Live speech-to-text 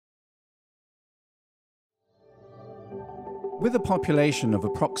With a population of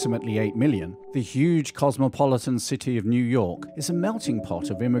approximately 8 million, the huge cosmopolitan city of New York is a melting pot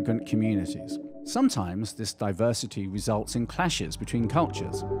of immigrant communities. Sometimes this diversity results in clashes between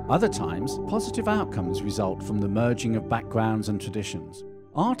cultures. Other times, positive outcomes result from the merging of backgrounds and traditions.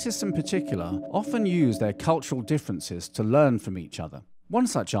 Artists in particular often use their cultural differences to learn from each other. One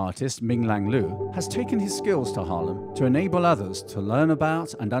such artist, Ming Lang Lu, has taken his skills to Harlem to enable others to learn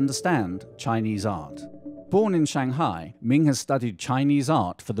about and understand Chinese art. Born in Shanghai, Ming has studied Chinese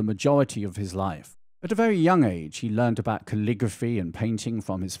art for the majority of his life. At a very young age, he learned about calligraphy and painting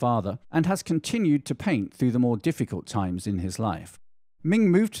from his father and has continued to paint through the more difficult times in his life. Ming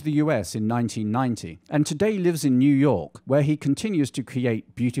moved to the US in 1990 and today lives in New York, where he continues to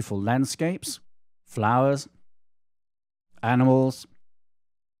create beautiful landscapes, flowers, animals,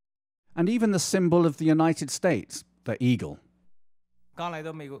 and even the symbol of the United States, the eagle. When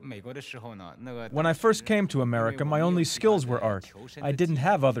I first came to America, my only skills were art. I didn't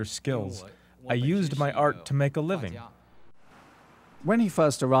have other skills. I used my art to make a living. When he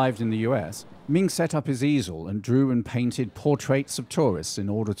first arrived in the US, Ming set up his easel and drew and painted portraits of tourists in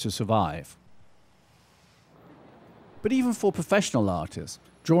order to survive. But even for professional artists,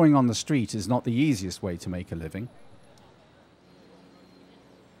 drawing on the street is not the easiest way to make a living.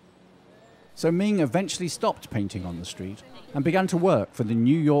 So Ming eventually stopped painting on the street and began to work for the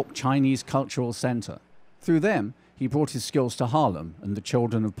New York Chinese Cultural Center. Through them, he brought his skills to Harlem and the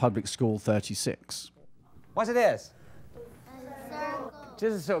children of Public School 36. What's this? Circle.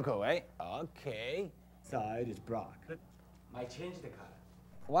 Just a circle, eh? Okay. Side is black. I change the color.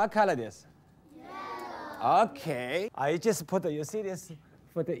 What color this? Yellow. Okay. I just put the, you see this,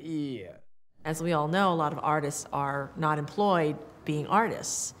 for the ear. As we all know, a lot of artists are not employed being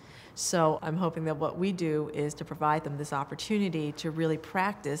artists. So I'm hoping that what we do is to provide them this opportunity to really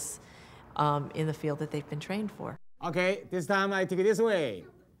practice in the field that they've been trained for. Okay, this time I take it this way.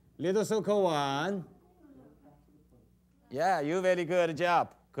 Little circle one. Yeah, you very good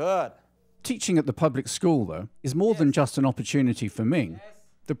job. Good. Teaching at the public school, though, is more than just an opportunity for Ming.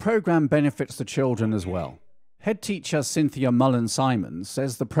 The program benefits the children as well. Head teacher Cynthia Mullen-Simons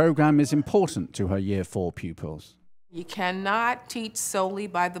says the program is important to her Year 4 pupils. You cannot teach solely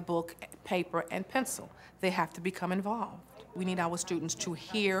by the book, paper, and pencil. They have to become involved. We need our students to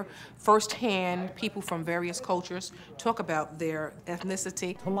hear firsthand people from various cultures talk about their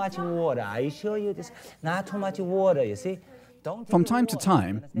ethnicity. Too much water. I show you this. Not too much water, you see. From time to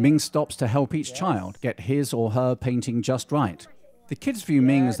time, Ming stops to help each child get his or her painting just right. The kids view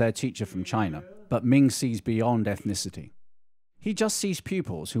Ming as their teacher from China, but Ming sees beyond ethnicity. He just sees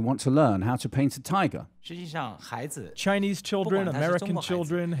pupils who want to learn how to paint a tiger. Chinese children, American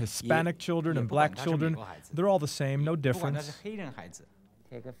children, Hispanic children, and black children, they're all the same, no difference.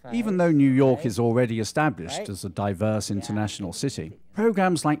 Even though New York is already established as a diverse international city,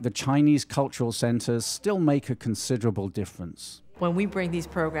 programs like the Chinese Cultural Centers still make a considerable difference. When we bring these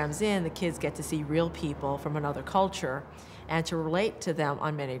programs in, the kids get to see real people from another culture and to relate to them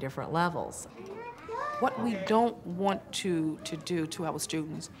on many different levels. What we don't want to do to our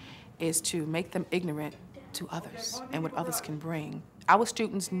students is to make them ignorant to others and what others can bring. Our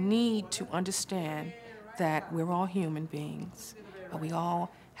students need to understand that we're all human beings, but we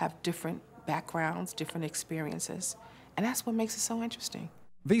all have different backgrounds, different experiences, and that's what makes it so interesting.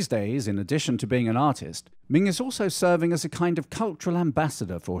 These days, in addition to being an artist, Ming is also serving as a kind of cultural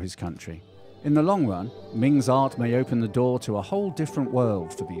ambassador for his country. In the long run, Ming's art may open the door to a whole different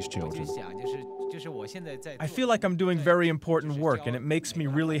world for these children. I feel like I'm doing very important work, and it makes me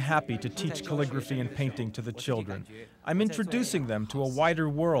really happy to teach calligraphy and painting to the children. I'm introducing them to a wider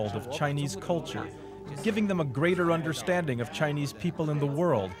world of Chinese culture, giving them a greater understanding of Chinese people in the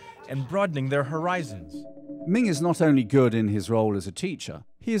world, and broadening their horizons. Ming is not only good in his role as a teacher,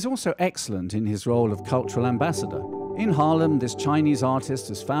 he is also excellent in his role of cultural ambassador. In Harlem, this Chinese artist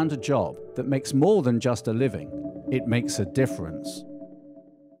has found a job that makes more than just a living. It makes a difference.